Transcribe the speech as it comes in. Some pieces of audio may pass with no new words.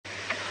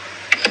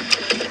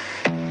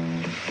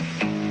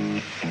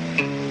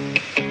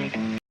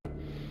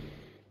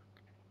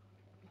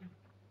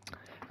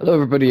Hello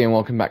everybody and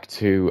welcome back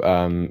to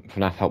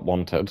FNaF Help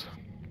Wanted.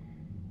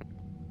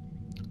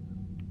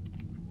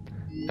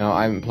 Now,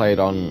 I haven't played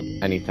on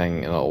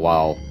anything in a little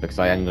while because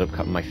I ended up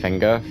cutting my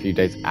finger a few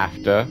days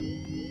after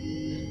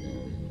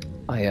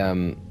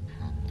I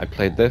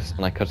played this,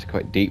 and I cut it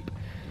quite deep.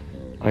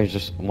 I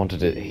just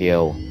wanted it to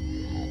heal,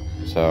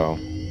 so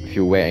if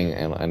you're waiting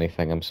on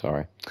anything, I'm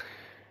sorry.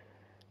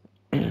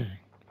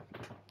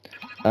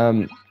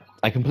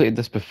 I completed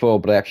this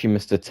before, but I actually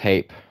missed a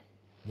tape.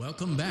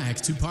 Welcome back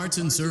to Parts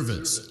and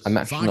Service. I'm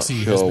actually Foxy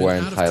not sure where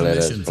has been entirely out it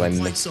of is, commission but I for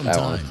quite missed some out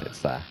time. on it. It's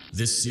there.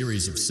 This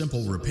series of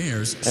simple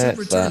repairs should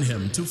return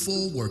him to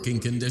full working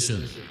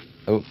condition.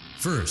 Oh.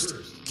 First,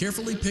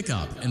 carefully pick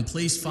up and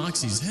place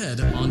Foxy's head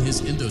on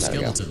his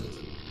endoskeleton.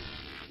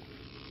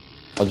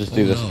 I'll just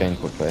do this again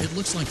quickly. It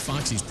looks like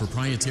Foxy's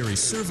proprietary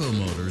servo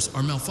motors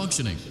are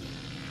malfunctioning.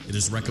 It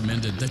is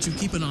recommended that you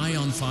keep an eye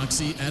on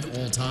Foxy at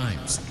all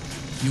times.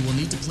 You will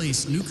need to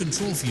place new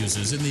control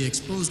fuses in the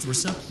exposed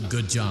receptacle.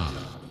 Good job.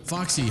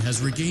 Foxy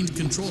has regained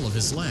control of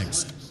his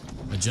legs.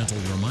 A gentle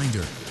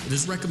reminder, it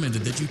is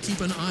recommended that you keep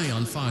an eye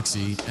on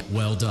Foxy.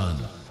 Well done.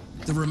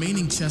 The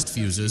remaining chest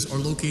fuses are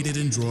located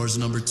in drawers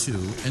number 2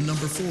 and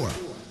number 4.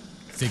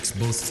 Fix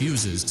both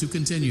fuses to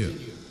continue.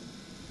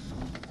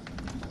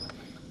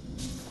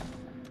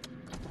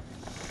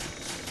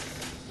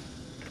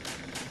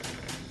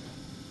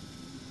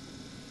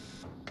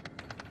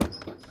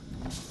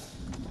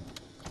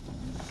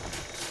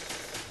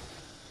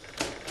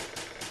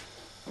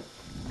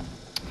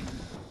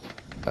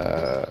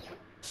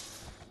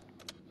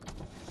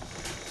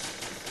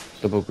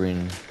 Double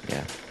green,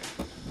 yeah.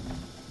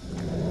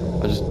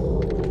 I'll just...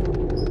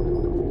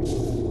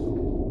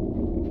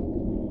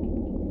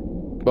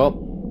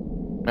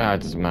 Well, it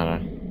doesn't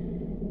matter.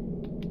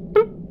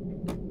 Boop.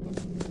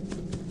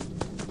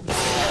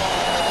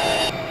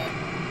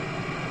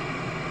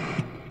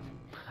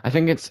 I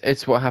think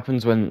it's what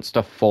happens when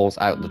stuff falls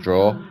out the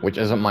drawer, which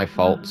isn't my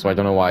fault, so I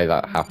don't know why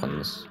that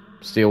happens.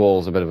 Steel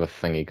Wool's a bit of a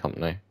thingy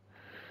company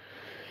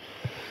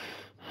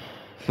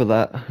for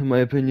that, in my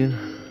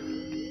opinion.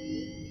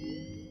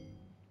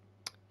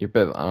 You're a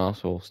bit of an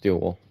asshole, Steel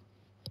Wool.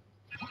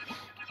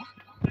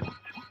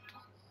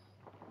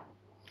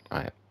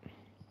 Alright.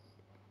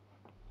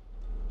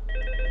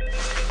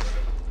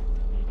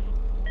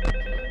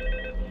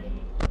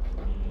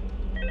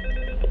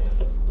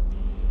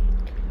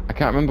 I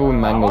can't remember when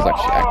Mango's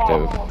actually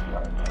active.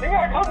 Yeah,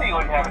 I told you you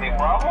wouldn't have any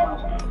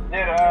problems.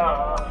 Did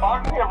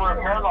Foxy ever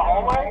repair the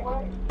hallway?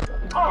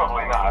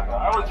 Probably not.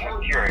 I was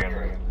just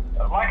curious.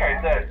 Like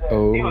I said,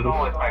 he was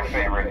always my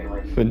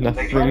favorite. For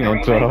nothing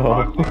at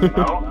all.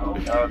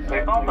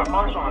 They thought the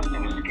first one was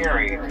too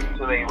scary,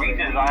 so they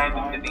redesigned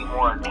it to be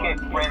more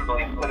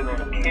kid-friendly, put it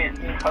in a kid's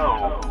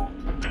code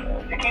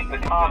to keep the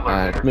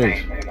toddlers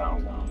entertained, you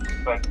know.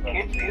 But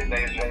kids these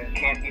days just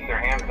can't keep their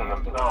hands to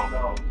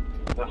themselves.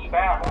 The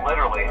staff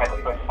literally had to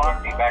put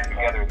Foxy back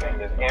together at the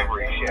end of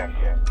every shift.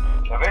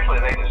 Eventually,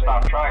 they just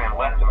stopped trying and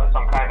left him as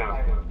some kind of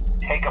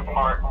take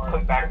apart,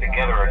 put back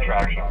together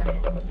attraction.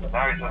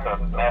 Now he's just a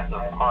mess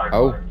of parts.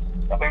 Oh.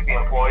 I think the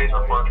employees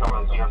refer to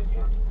him as just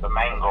the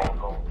mangle.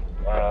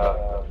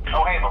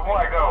 Oh hey, before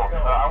I go,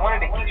 I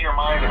wanted to ease your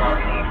mind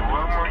about any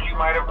rumors you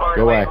might have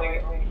heard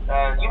lately.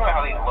 You know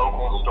how these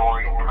local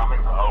stories come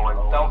and go and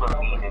seldom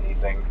mean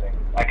anything.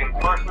 I can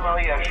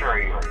personally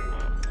assure you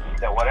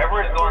that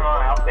whatever is going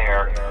on out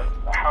there,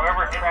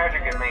 however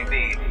tragic it may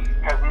be,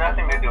 has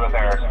nothing to do with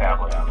our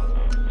establishment.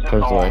 Just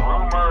all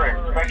rumor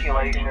and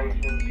speculation,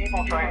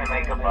 people trying to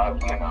make a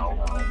buck, you know.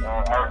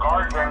 Our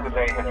guard during the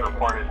day has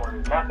reported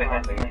nothing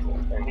unusual,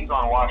 and he's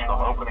on watch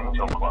from opening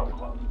till close.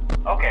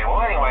 Okay,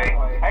 well anyway,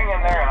 hang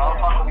in there and I'll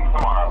talk with you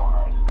tomorrow.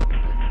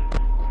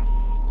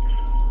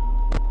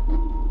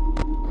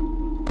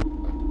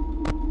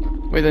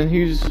 Wait, then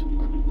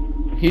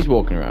he's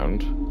walking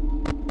around?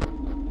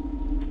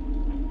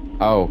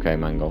 Oh, okay,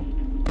 Mango.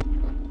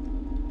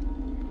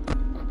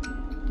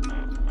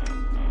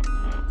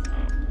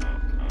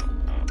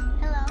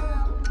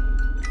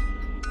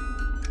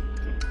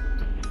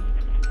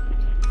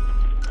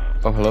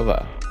 Oh, hello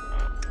there.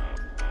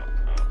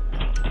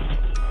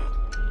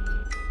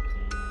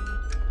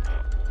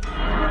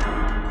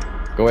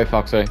 Go away,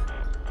 Foxy.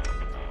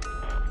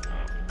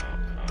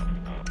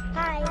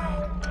 Hi.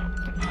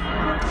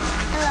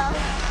 Hello.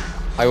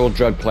 I will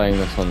dread playing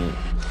this on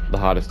the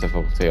hardest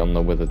difficulty, on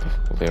the wither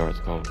difficulty, or it's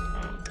called.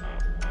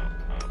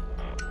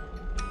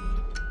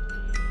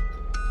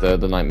 The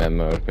nightmare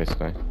mode,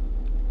 basically.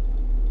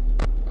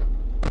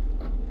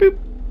 Boop.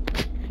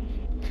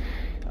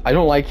 I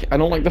don't like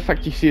the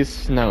fact you see his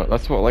snout.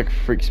 That's what like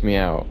freaks me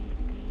out.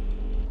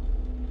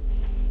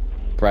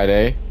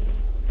 Friday.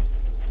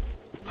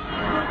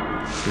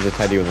 He's a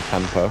teddy with a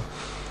temper.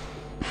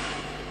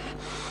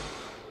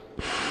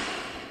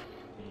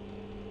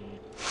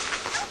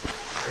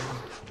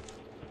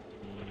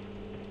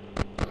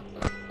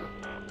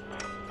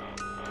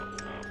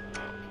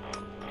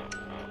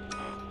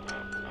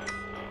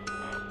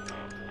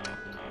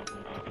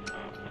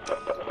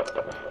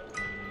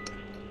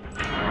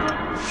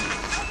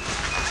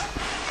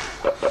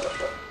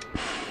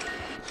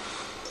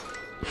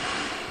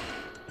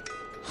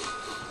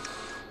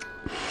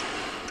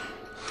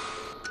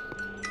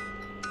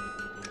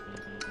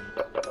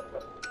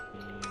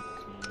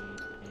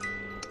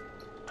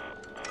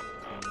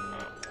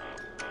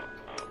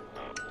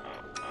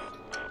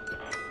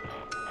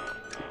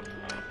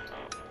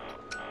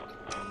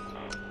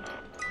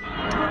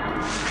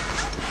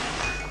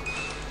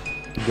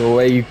 Go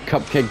away, you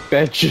cupcake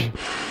bitch.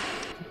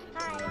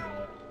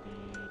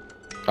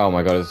 Oh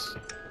my god, it's...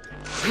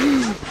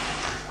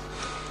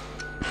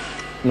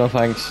 No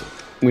thanks.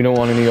 We don't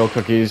want any of your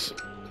cookies.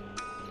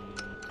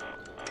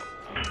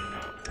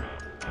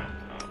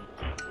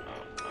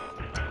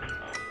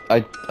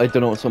 I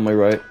don't know what's on my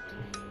right.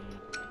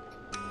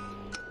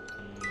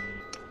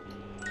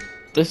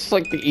 This is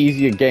like the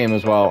easier game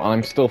as well, and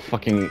I'm still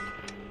fucking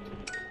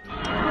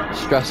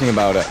stressing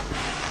about it.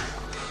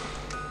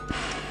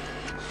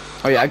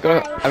 Oh yeah,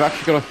 I've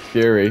actually got a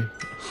theory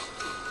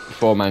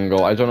for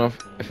Mangle. I don't know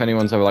if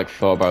anyone's ever like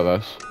thought about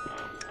this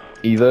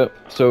either.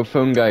 So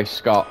phone guy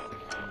Scott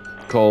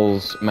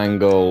calls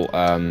Mangle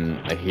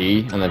a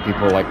he, and then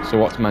people are like, so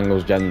what's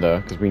Mangle's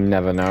gender? Because we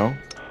never know.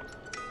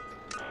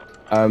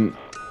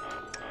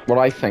 What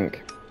I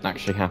think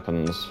actually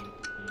happens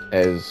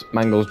is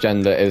Mangle's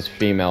gender is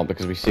female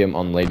because we see him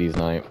on Ladies'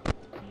 Night.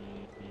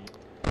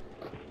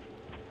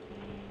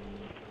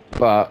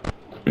 But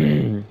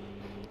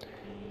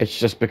it's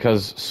just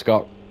because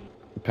Scott,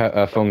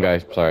 phone guy,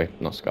 sorry,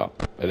 not Scott,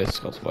 it is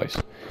Scott's voice.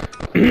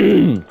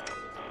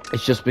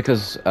 It's just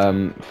because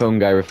phone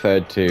guy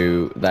referred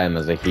to them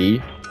as a he,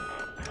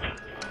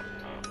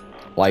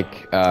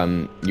 like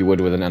you would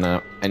with an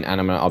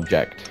inanimate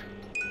object.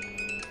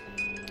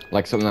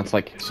 Like something that's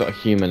like sort of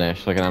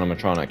humanish, like an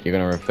animatronic, you're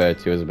gonna refer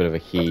to as a bit of a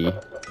he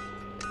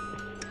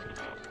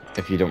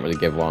if you don't really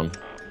give one.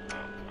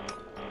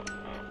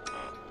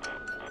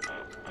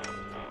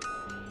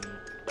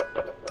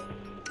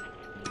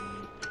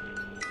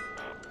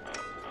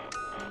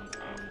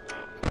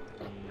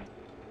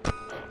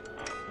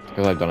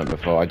 Because I've done it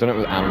before. I've done it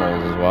with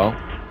animals as well.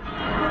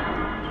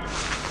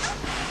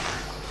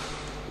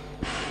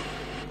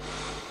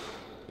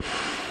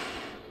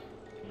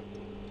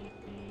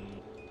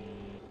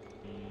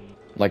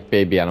 Like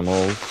baby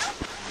animals.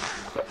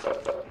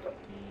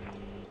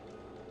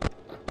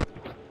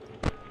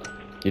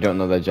 You don't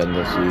know their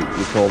gender, so you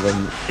call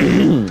them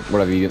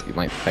whatever you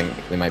might think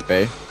they might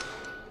be.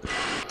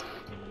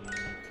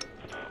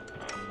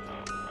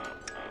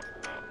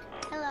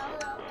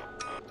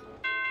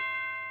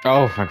 Hello.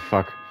 Oh,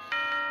 fuck.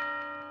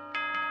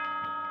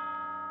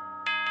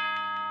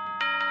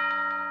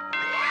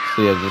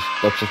 So yeah,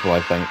 that's just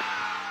what I think.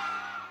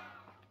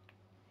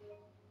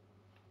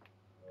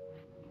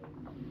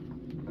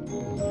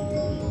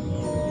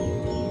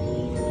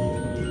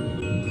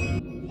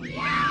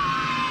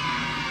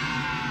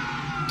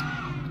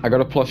 I got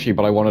a plushie,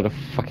 but I wanted a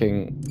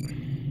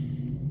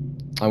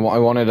fucking... I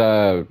wanted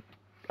a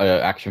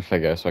action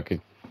figure so I could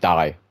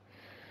die.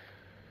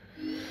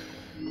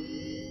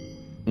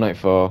 Night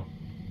 4.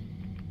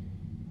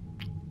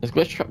 Is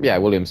Glitch Trap? Yeah,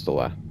 William's still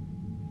there.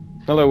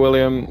 Hello,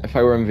 William. If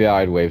I were in VR,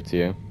 I'd wave to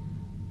you.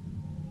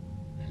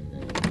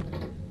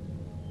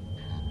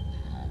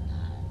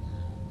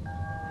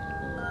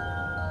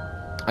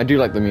 I do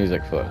like the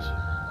music for this.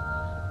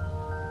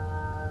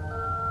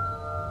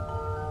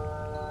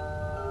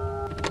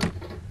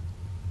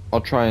 I'll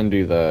try and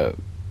do the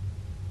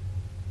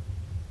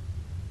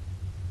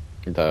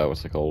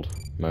what's it called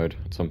mode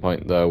at some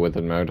point, the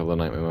withered mode or the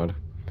nightmare mode.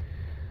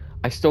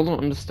 I still don't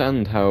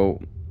understand how,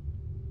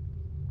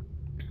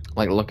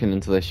 like, looking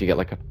into this you get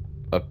like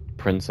a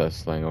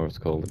princess thing, or what's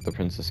it called, like the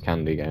Princess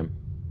Candy game.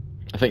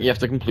 I think you have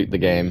to complete the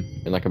game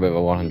in like a bit of a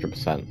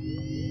 100%.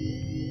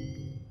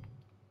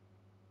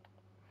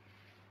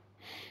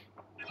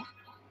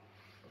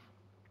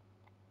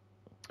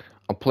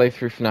 I'll play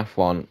through FNaF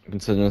 1,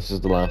 considering this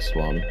is the last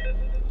one.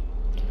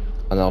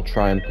 And I'll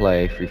try and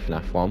play through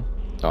FNaF 1.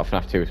 Oh,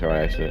 FNaF 2, sorry,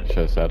 I should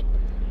have said.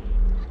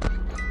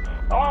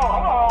 Oh,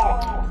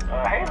 hello!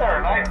 Hey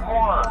there, Night 4.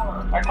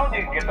 I told you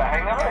you'd get the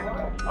hang of it.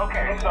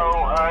 Okay, so,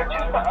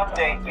 just to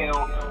update you,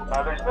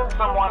 there's been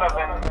somewhat of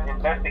an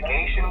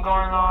investigation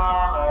going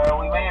on.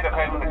 We may end up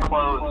having to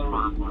close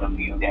for a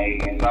few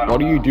days. What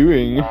are you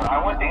doing?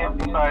 I want to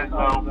emphasize,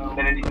 though,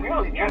 that it's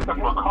really just a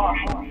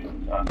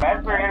precaution.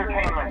 Fazbear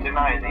Entertainment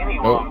denies any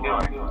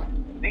wrongdoing.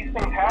 These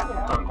things happen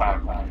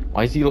sometimes.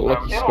 Why does he look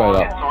like he's It'll squared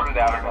all get up? sorted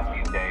out in a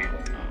few days.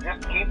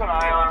 Just keep an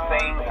eye on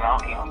things, and I'll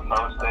keep you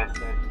posted.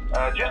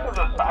 Just as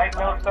a side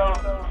note, though,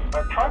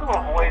 try to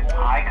avoid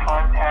eye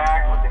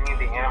contact with any of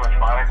the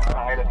animatronics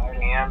tonight if you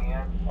can.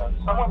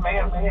 Someone may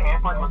have been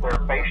hampered with their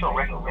facial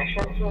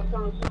recognition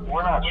systems.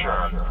 We're not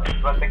sure.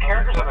 But the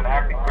characters have been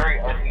acting very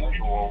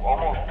unusual,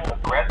 almost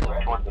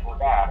aggressive towards the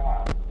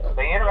staff.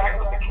 They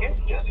interact with the kids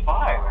just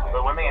fine,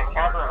 but when they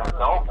encounter an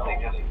adult, they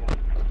just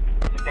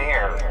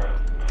stare.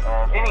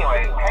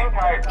 Anyway, hang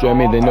tight.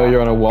 Jeremy, they know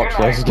you're on a watch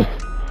list.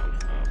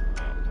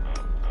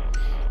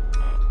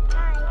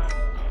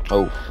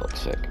 Oh,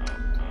 fuck's sake.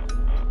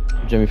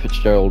 Jimmy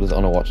Fitzgerald is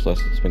on a watch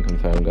list. It's been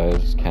confirmed, guys.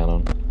 It's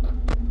canon.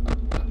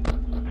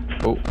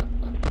 Oh.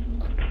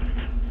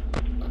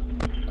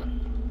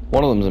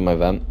 One of them's in my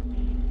vent.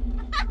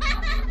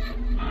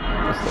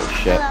 This little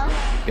shit.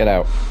 Hello. Get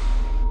out.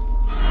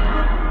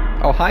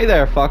 Oh, hi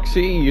there,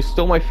 Foxy. You're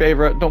still my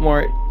favorite. Don't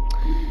worry.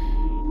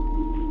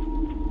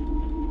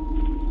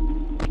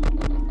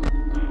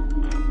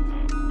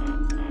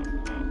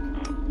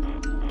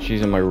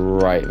 She's in my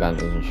right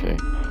vent, isn't she?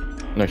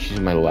 No, she's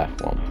in my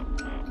left one.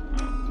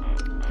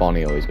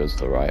 Bonnie always goes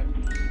to the right.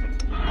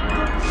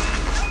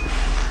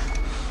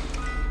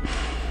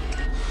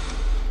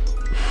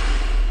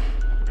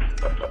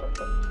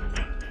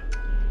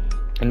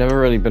 I've never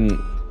really been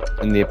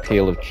in the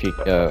appeal of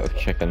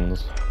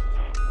chickens.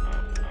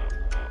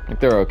 Like,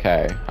 they're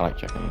okay. I like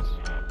chickens.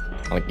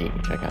 I like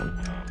eating chicken.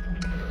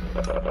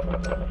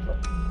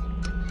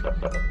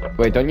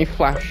 Wait, don't you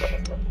flash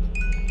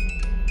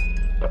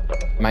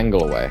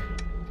Mangle away?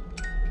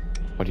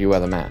 Or do you wear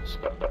the mask?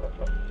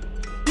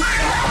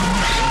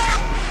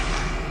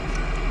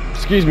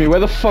 Excuse me, where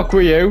the fuck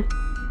were you?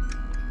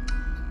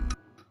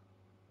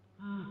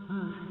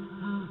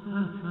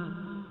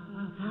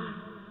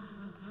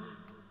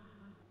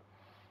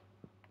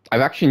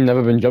 I've actually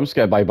never been jump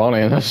scared by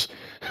Bonnie in this.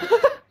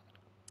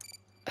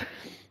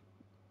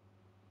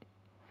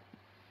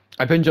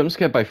 I've been jump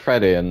scared by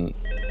Freddy and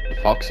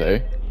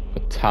Foxy a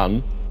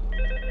ton.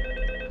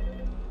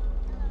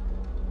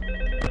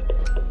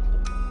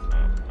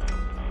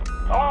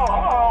 Oh,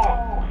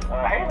 hello.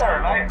 Hey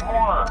there, Night 4.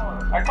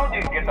 I told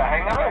you to get the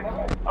hang of it.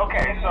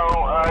 Okay, so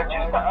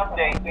just to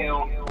update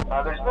you,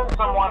 there's been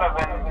somewhat of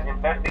an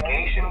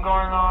investigation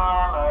going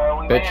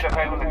on. We may end up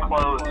having to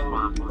close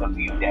for a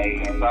few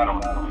days. I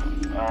don't know.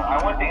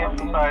 I want to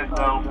emphasize,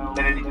 though,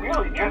 that it's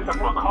really just a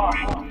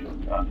precaution.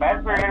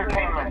 Fazbear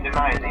Entertainment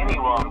denies any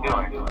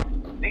wrongdoing.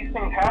 These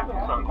things happen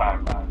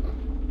sometimes.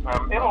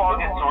 It'll all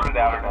get sorted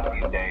out in a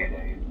few days.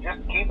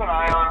 Just keep an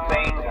eye on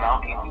things, and I'll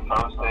keep you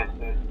posted.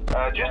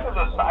 Just as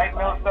a side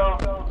note, though,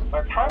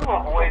 try to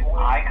avoid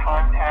eye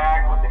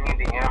contact with any of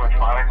the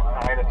animatronics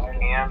tonight if you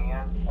can.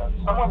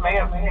 Someone may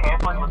have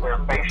tampered with their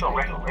facial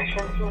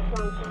recognition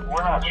systems.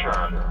 We're not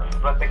sure.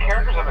 But the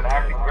characters have been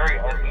acting very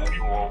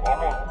unusual,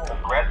 almost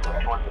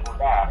aggressive towards the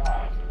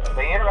staff.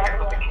 They interact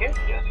with the kids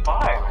just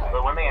fine,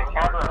 but when they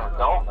encounter an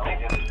adult, they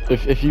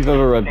just... If you've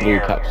ever read Blue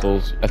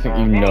Capsules, I think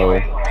you know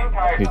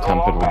who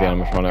tampered with the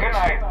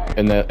animatronics.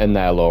 In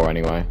their lore,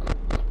 anyway.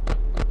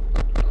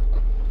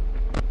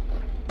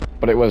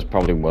 But it was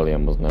probably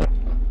William, wasn't it?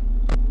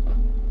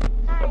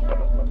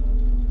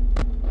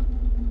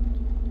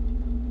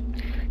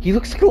 He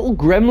looks like a little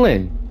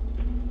gremlin.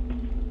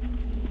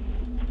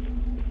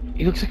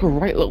 He looks like a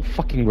right little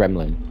fucking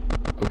gremlin.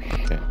 Oh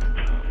shit.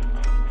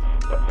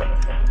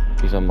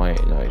 He's on my...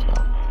 No, he's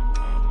not.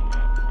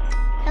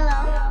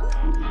 Hello.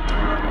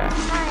 Yeah.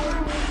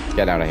 Hi.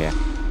 Get out of here.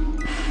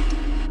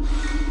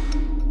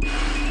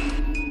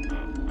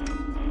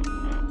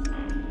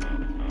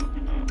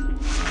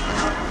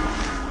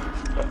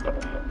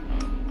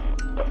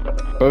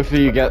 Both of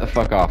you get the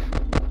fuck off.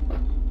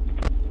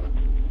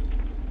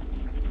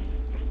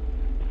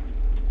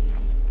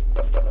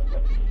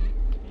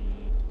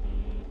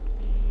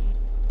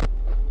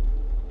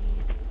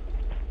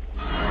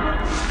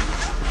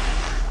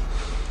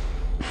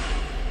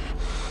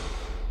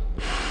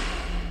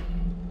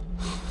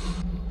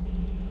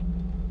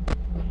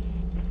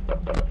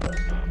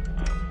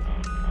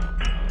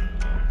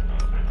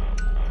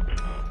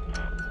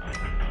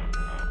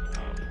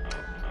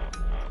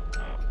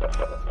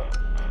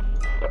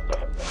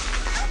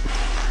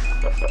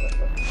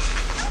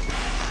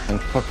 And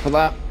fuck for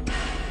that.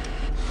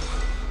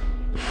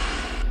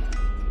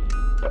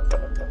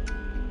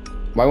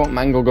 Why won't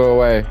Mangle go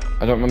away?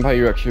 I don't remember how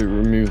you actually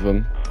remove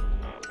them.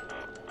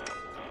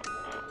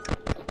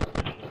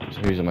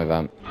 So who's in my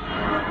vamp?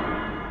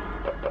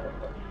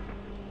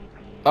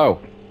 Oh.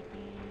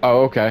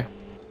 Oh, okay.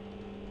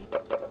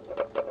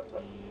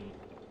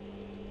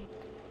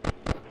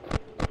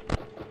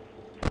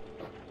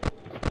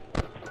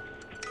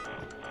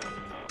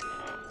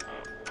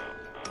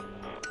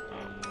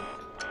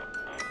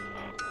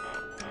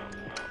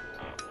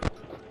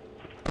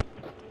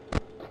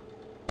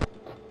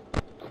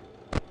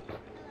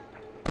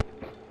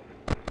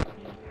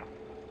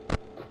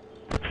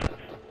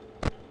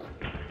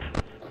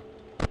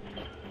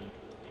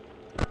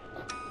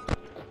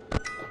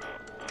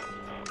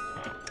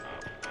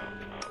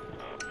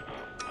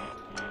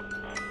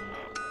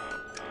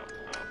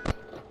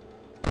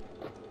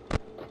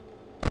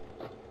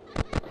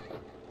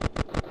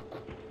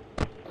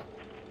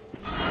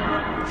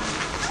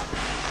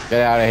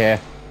 Get out of here.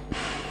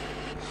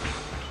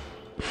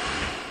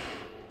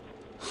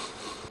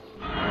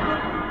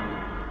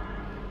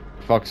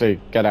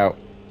 Foxy, get out.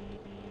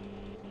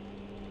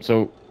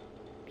 So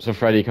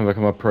Freddy can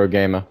become a pro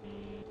gamer.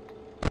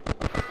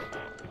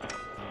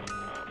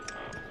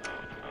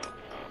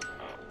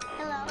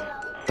 Hello.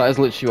 That is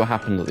literally what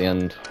happened at the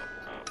end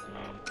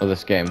of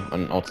this game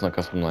on Alternate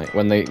Custom Night.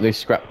 When they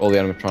scrap all the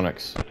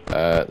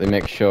animatronics, they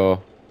make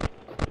sure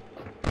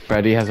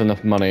Freddy has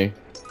enough money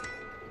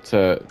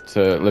to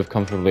live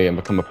comfortably and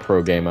become a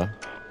pro gamer.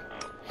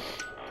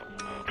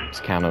 It's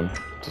canon.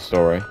 It's a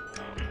story.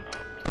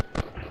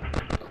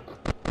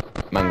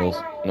 Mangle's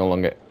no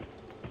longer...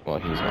 Well,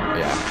 he's not.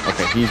 Yeah.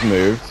 Okay, he's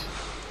moved.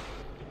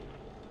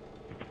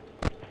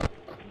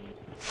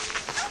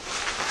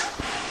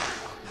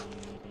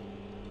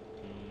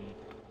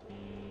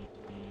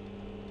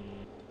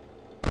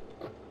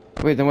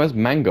 Wait, then where's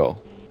Mango?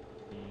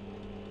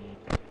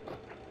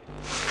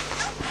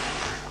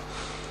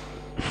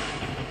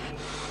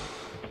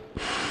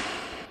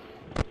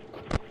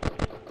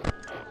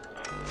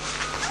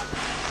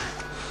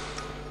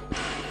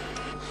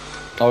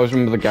 I always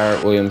remember the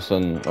Garrett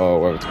Williamson, or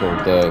whatever it's called,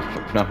 the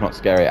FNaF Not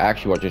Scary. I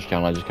actually watch his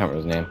channel, I just can't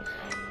remember his name.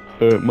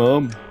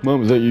 Mom,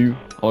 is that you?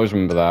 I always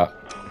remember that.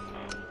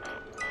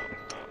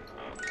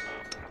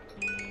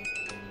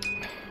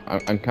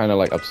 I'm kind of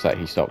like upset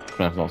he stopped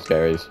FNaF Not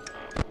Scaries.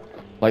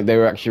 Like, they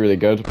were actually really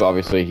good, but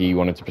obviously he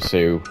wanted to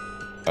pursue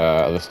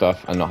other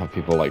stuff and not have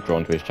people like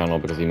drawn to his channel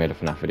because he made a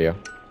FNaF video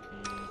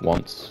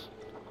once.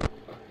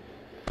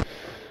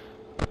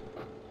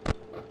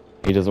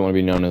 He doesn't want to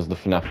be known as the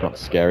FNaF Not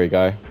Scary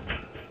guy.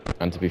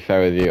 And to be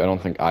fair with you, I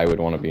don't think I would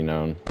want to be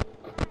known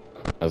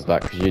as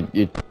that, because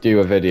you do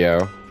a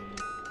video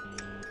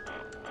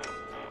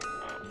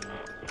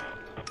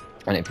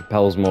and it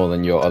propels more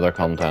than your other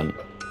content.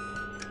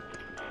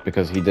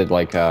 Because he did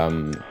like a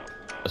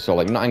sort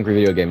of like, not Angry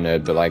Video Game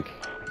Nerd, but like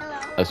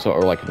a sort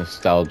of like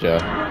nostalgia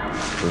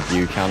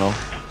review channel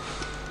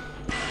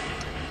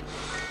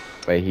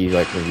where he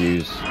like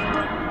reviews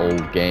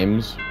old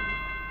games.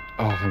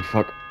 Oh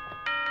fuck.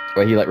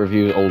 Where he like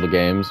reviews older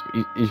games.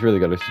 He's really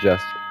good, I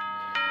suggest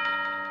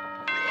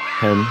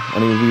him.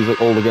 And he reviews like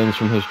older games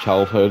from his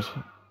childhood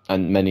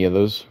and many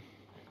others.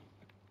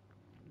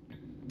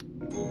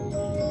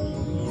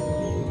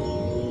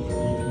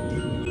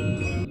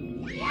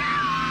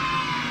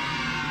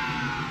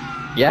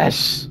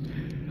 Yes!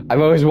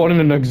 I've always wanted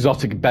an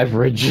exotic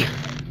beverage.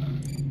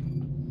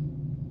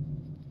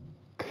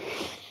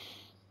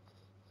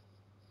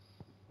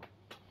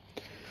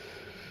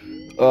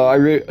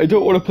 I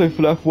don't want to play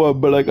FNaF 1,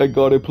 but like I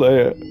gotta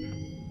play it.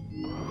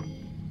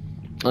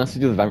 Unless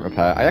you do the vent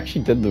repair. I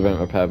actually did the vent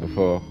repair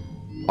before.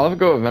 I'll have a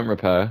go at vent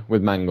repair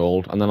with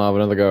Mangold, and then I'll have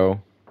another go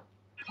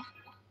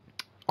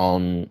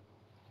on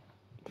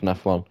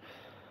FNaF 1.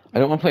 I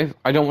don't want to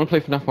play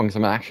FNaF 1 because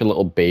I'm an actual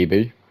little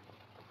baby.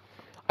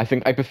 I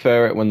think I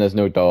prefer it when there's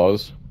no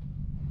doors.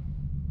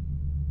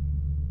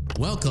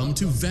 Welcome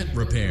to Vent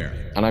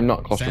Repair. And I'm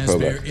not claustrophobic.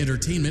 Fazbear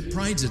Entertainment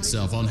prides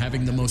itself on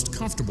having the most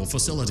comfortable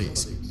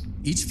facilities.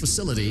 Each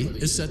facility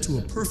is set to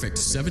a perfect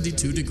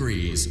 72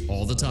 degrees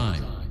all the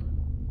time.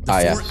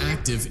 The four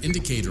active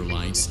indicator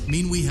lights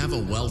mean we have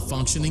a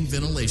well-functioning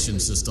ventilation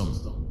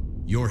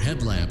system. Your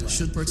headlamp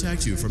should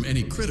protect you from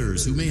any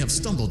critters who may have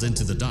stumbled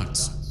into the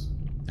ducts.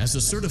 As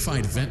a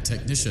certified vent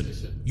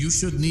technician, you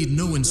should need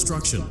no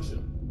instruction.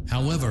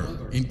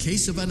 However, in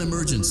case of an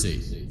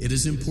emergency, it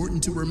is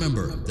important to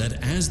remember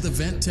that as the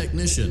vent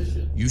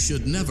technician, you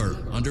should never,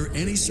 under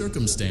any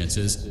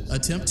circumstances,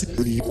 attempt to...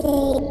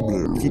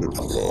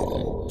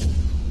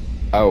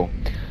 Oh.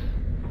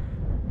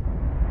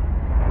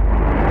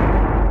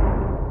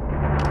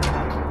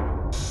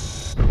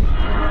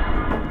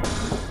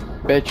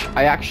 Bitch,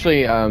 I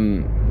actually, I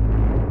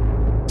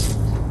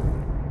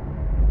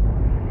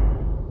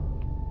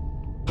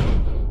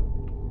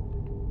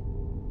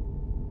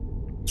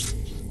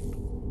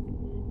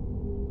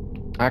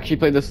actually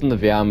played this in the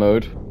VR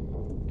mode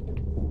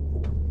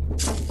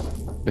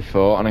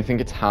before, and I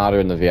think it's harder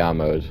in the VR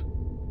mode.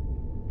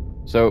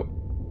 So...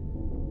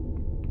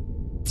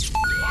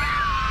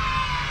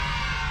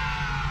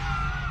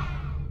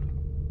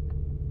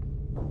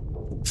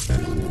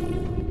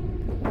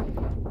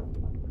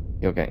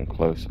 You're getting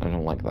close. I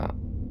don't like that.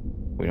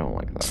 We don't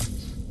like that.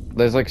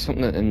 There's like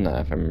something in there,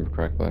 if I remember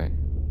correctly.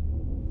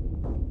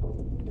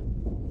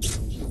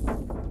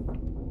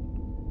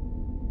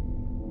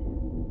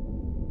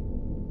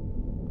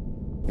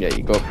 Yeah,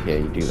 you go up here,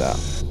 you do that.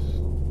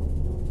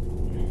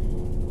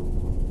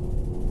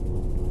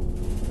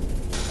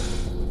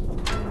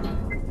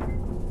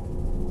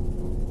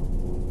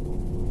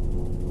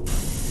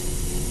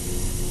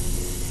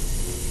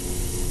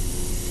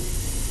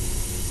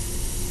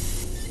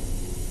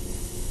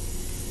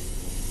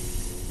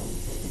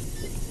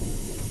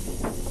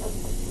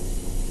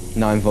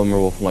 Now I'm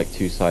vulnerable from like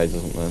two sides or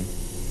something.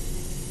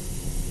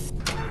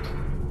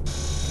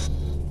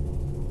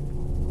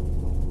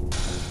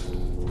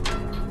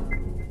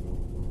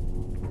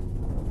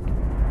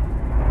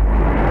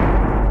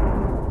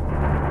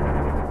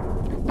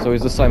 It's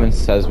always the Simon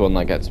Says one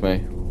that gets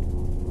me.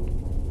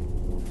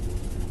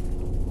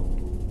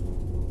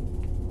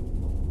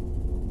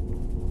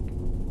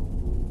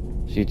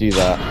 So you do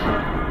that.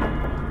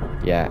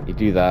 Yeah, you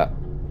do that.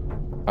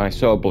 I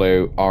saw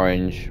blue,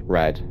 orange,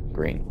 red,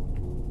 green.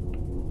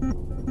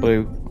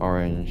 Blue,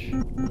 orange,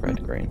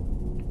 red, green.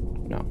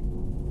 No.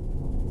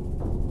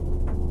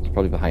 It's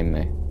probably behind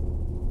me.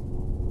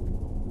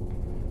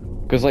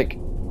 Because, like...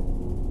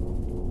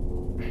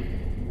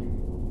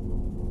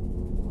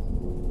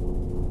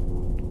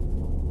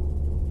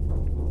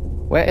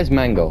 Where is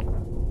Mango?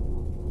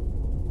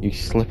 You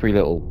slippery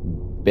little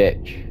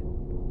bitch.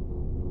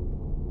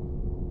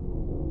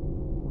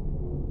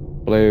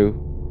 Blue.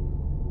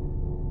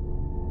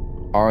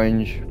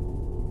 Orange.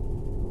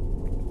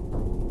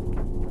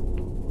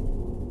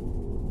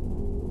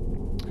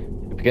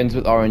 It begins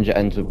with orange, it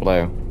ends with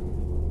blue.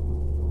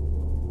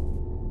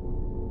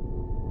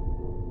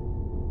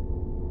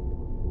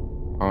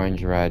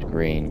 Orange, red,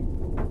 green.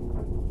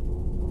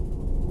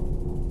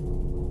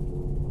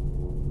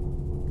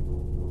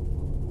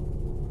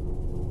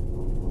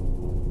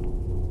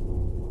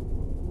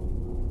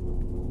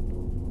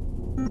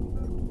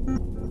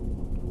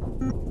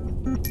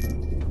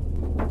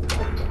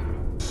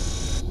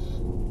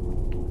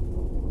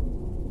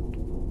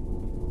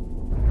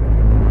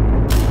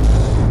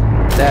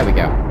 There we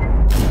go.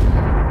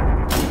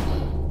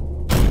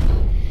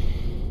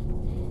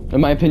 In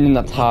my opinion,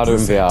 that's harder in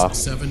VR.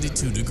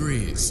 72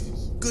 degrees.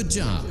 Good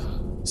job.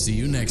 See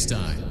you next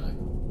time.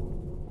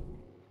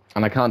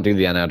 And I can't do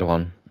the NAD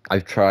one.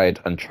 I've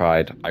tried and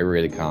tried. I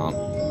really can't.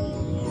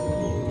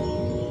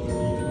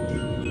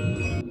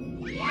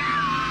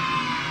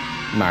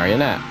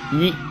 Marionette.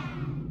 Yeet.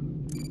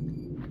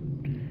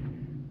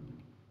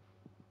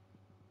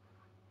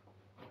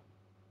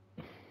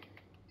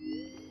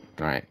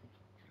 Right.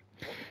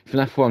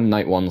 FNaF 1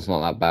 Night 1's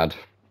not that bad.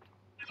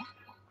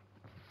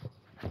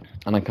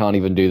 And I can't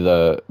even do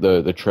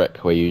the trick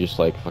where you just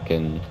like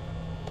fucking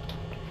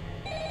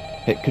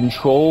hit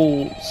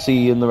Control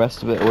C and the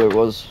rest of it, or it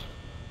was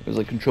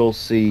like Control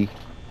C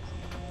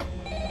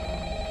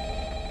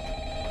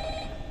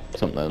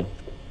something.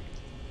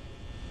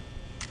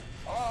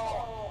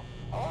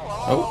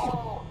 Hello?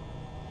 Oh.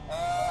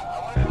 I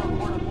wanted to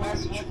record a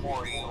message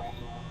for you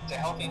to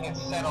help you get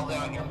settled in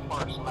on your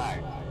first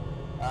night.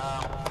 I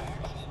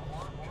actually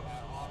worked in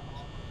that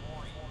office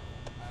before you.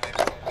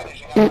 I'm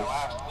finishing up my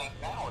last week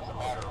now, as a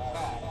matter of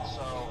fact,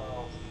 so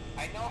I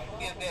know it can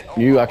be a bit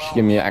overwhelming. You actually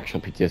give me actual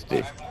PTSD. But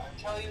I'm here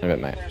to tell you A bit,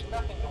 mate. there's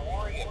nothing to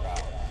worry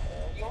about.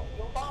 You'll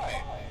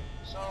fine.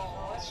 So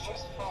let's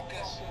just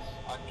focus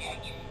on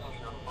getting you through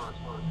your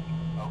first week,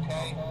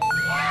 okay?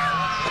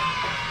 Let's see.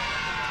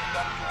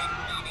 Introductory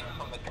greeting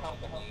from the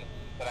company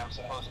that I'm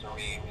supposed to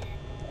read.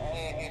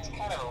 It's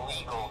kind of a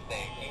legal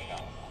thing, you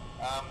know.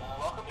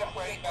 Welcome to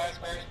Freddy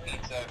Fazbear's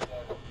Pizza,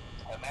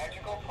 a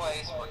magical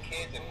place for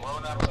kids and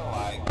grown-ups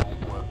alike,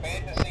 where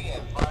fantasy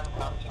and fun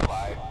come to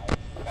life.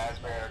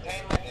 Fazbear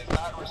Entertainment is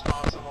not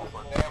responsible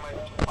for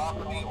damage to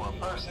property or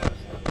persons.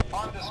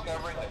 Upon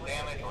discovering that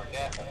damage or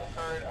death has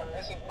occurred, a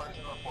missing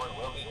person report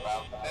will be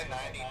filed within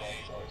 90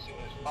 days as soon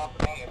as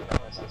property and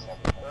premises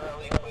have been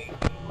thoroughly cleaned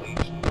and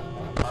bleached and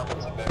the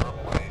carpets have been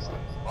replaced.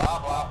 Blah,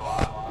 blah,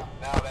 blah.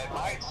 Now, that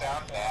might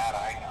sound bad,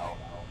 I know,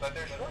 but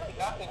there's really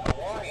nothing to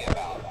worry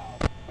about.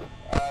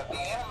 The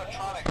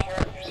animatronic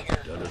characters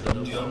here do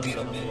get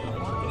a bit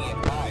quirky at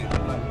night,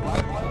 but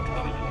like what?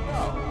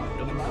 No.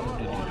 If I were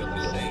recording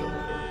the same,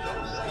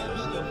 those same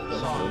stupid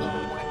songs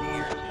from 20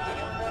 years I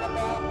never heard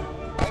about,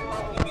 I'd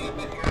probably be a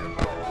bit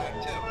irritable at night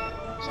too.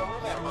 So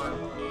remember,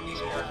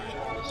 these characters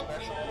hold a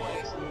special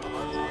place in the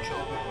hearts of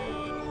children.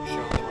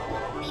 Show them a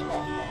little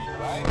respect,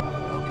 right?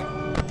 Okay.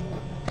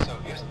 So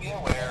just be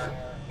aware,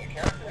 the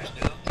characters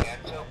do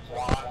tend to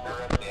wander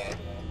a bit.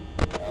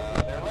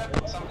 They're left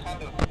in some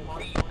kind of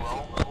free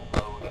roam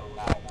mode at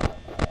night.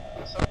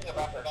 Something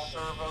about their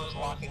servos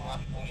locking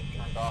up and being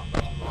turned off for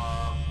too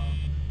long.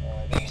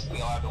 They used to be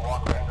allowed to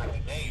walk around during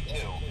the day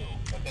too,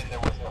 but then there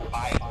was the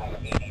bite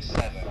in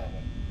 '87.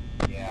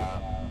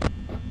 Yeah,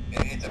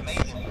 it's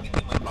amazing that the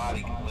human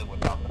body can live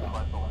without the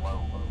frontal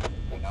lobe,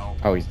 you know?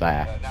 Oh, he's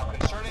there. Now,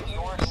 concerning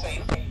your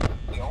safety,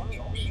 the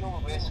only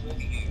real risk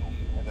to you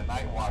as a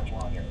night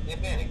watchman here,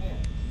 if any,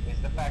 is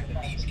the fact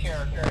that these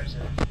characters,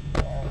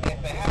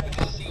 if they happen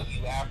to see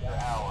you after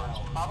hours,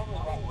 probably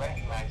won't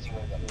recognize you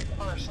as a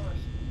person.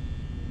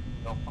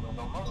 They'll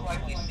most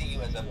likely see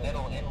you as a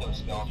metal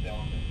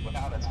endoskeleton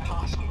without its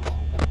costume.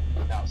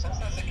 Now, since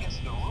that's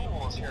against the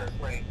rules here at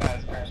Freddy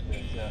Fazbear's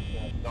Pizza,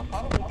 they'll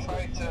probably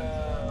try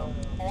to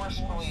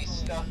forcefully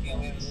stuff you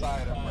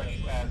inside a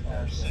Freddy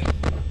Fazbear suit.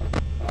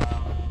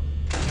 Now,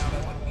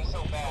 that wouldn't be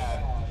so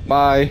bad.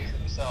 Bye.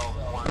 Themselves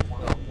weren't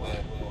built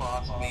with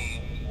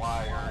cross-beam,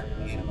 wired,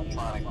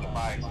 animatronic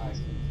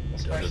devices,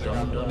 especially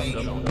around the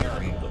facial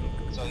area.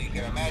 So you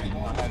can imagine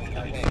how having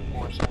your head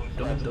forcefully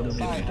pressed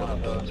inside one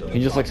of those.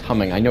 He just likes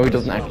humming. I know he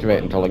doesn't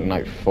activate until like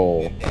night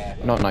 4.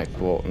 Not night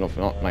 4. No,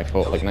 not night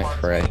 4. Like night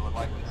 3.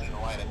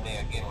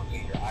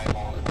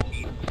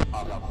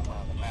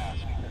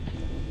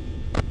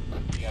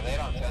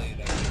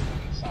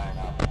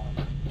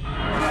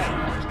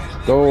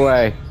 Go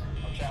away.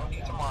 I'll chat with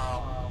you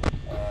tomorrow.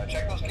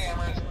 Check those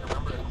cameras and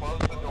remember to close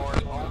the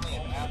doors only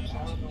if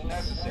absolutely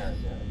necessary.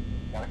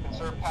 Gotta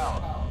conserve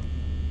power.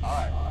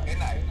 Alright, good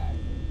night.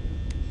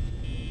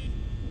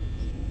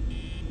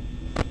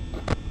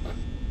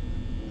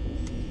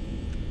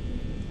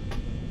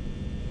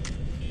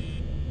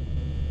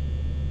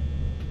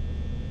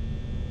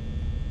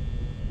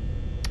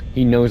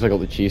 He knows I got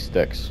the cheese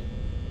sticks.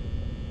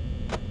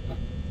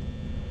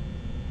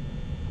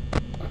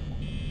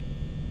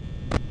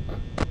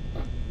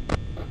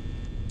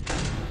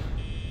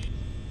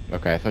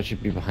 Okay, I thought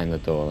she'd be behind the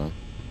door then.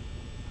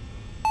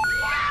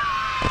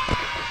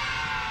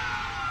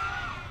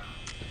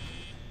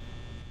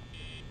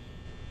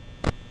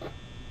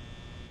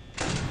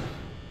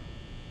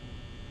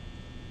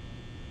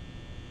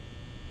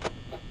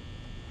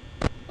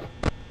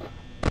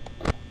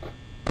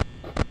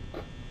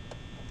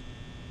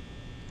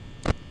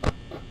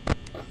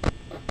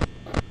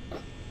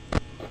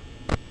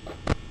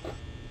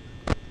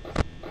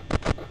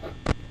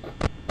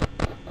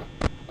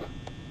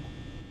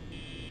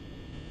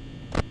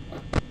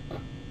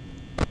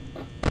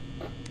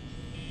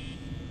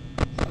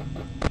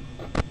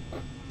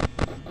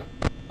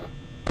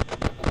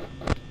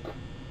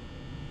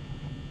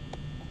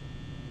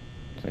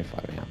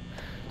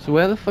 So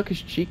where the fuck is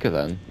Chica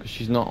then? Because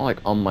she's not like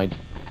on my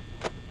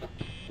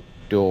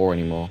door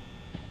anymore.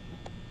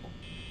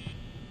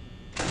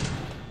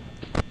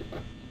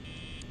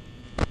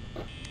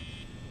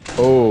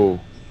 Oh.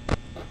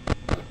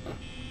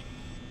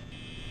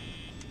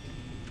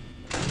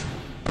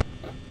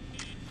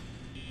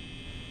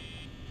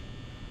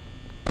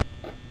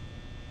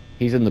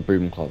 He's in the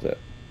broom closet.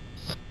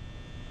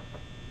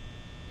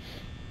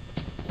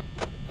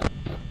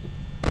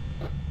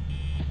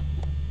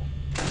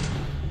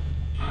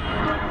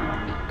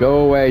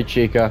 Go away,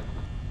 Chica.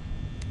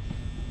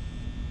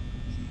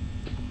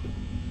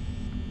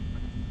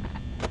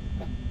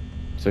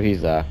 So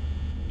he's there.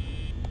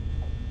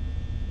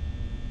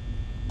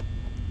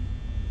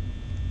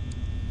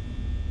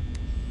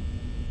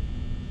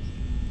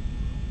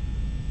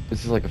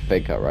 This is like a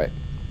fake cut, right?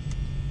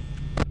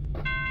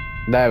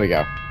 There we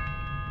go.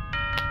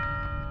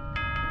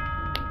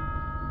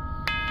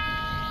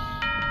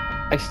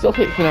 I still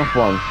hate FNaF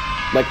 1.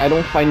 Like, I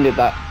don't find it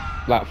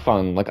that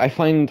fun. Like, I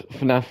find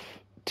FNaF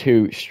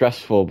 2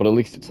 stressful, but at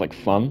least it's, like,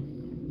 fun.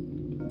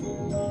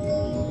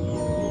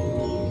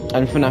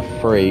 And FNaF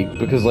 3,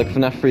 because, like,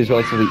 FNaF 3 is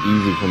relatively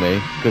easy for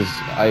me, because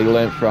I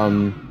learned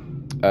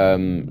from,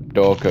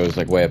 Dorko's,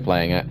 like, way of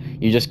playing it.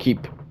 You just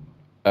keep,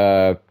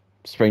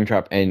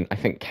 Springtrap in, I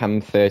think,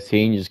 Cam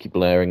 13, you just keep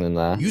layering them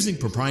there. Using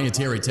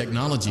proprietary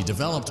technology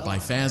developed by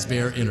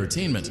Fazbear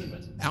Entertainment,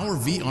 our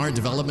VR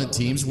development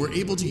teams were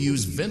able to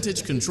use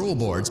vintage control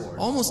boards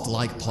almost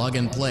like plug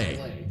and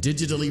play,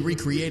 digitally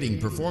recreating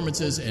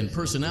performances and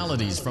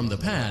personalities from the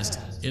past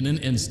in an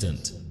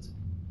instant.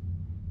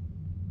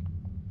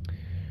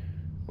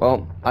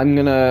 Well, I'm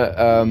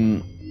gonna,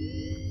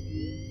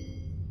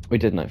 we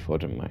did Night 4,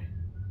 didn't we?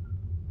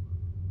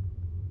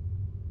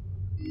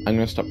 I'm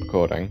gonna stop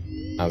recording,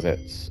 as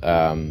it's,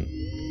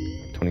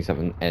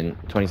 27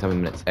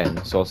 minutes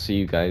in, so I'll see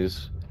you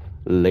guys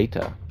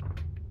later.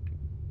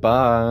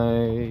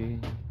 Bye!